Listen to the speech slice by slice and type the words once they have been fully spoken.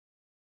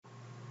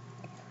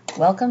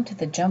Welcome to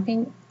the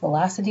Jumping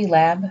Velocity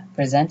Lab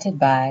presented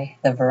by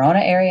the Verona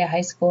Area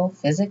High School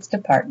Physics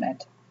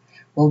Department.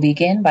 We'll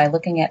begin by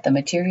looking at the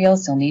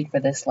materials you'll need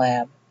for this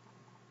lab.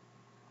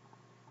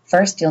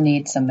 First, you'll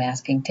need some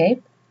masking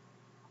tape.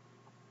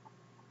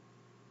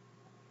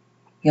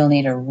 You'll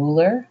need a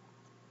ruler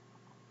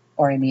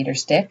or a meter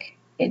stick.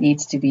 It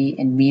needs to be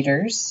in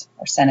meters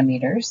or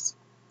centimeters.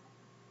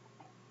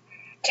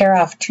 Tear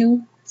off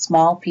 2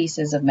 small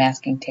pieces of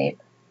masking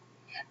tape.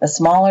 The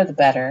smaller the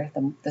better.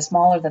 The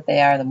smaller that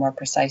they are, the more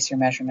precise your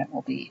measurement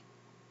will be.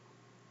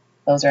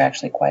 Those are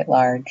actually quite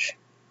large.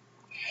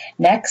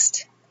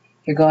 Next,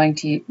 you're going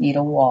to need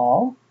a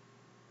wall.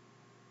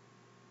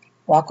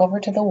 Walk over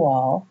to the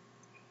wall,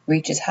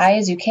 reach as high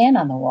as you can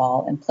on the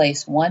wall, and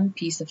place 1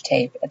 piece of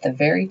tape at the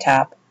very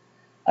top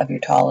of your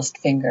tallest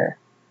finger.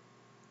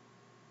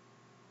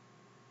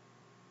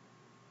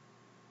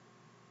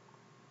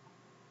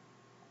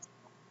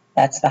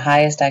 That's the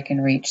highest I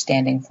can reach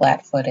standing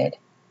flat-footed.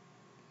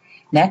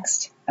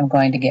 Next, I'm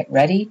going to get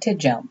ready to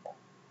jump.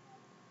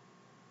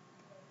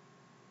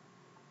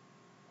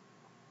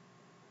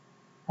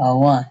 A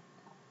 1,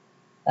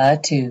 a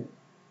 2,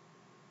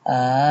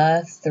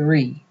 a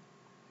 3.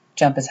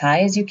 Jump as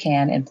high as you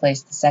can and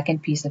place the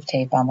second piece of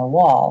tape on the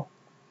wall,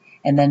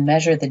 and then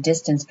measure the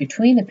distance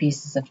between the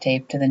pieces of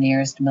tape to the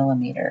nearest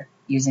millimeter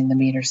using the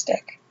meter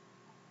stick.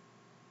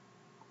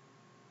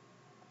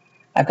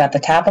 I've got the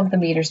top of the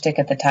meter stick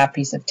at the top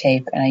piece of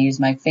tape, and I use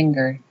my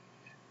finger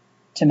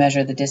to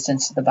measure the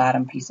distance to the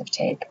bottom piece of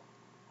tape.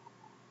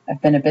 I've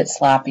been a bit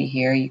sloppy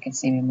here. You can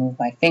see me move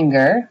my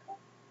finger.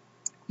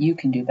 You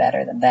can do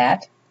better than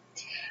that.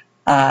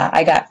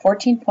 I got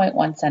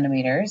 14.1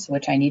 centimeters,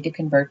 which I need to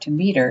convert to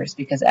meters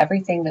because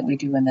everything that we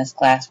do in this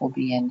class will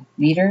be in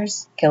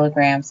meters,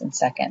 kilograms, and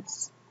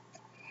seconds.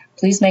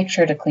 Please make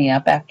sure to clean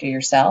up after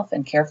yourself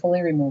and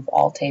carefully remove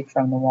all tape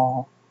from the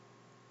wall.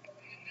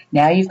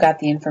 Now you've got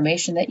the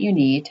information that you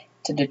need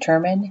to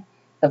determine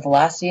the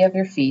velocity of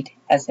your feet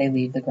as they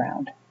leave the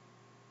ground.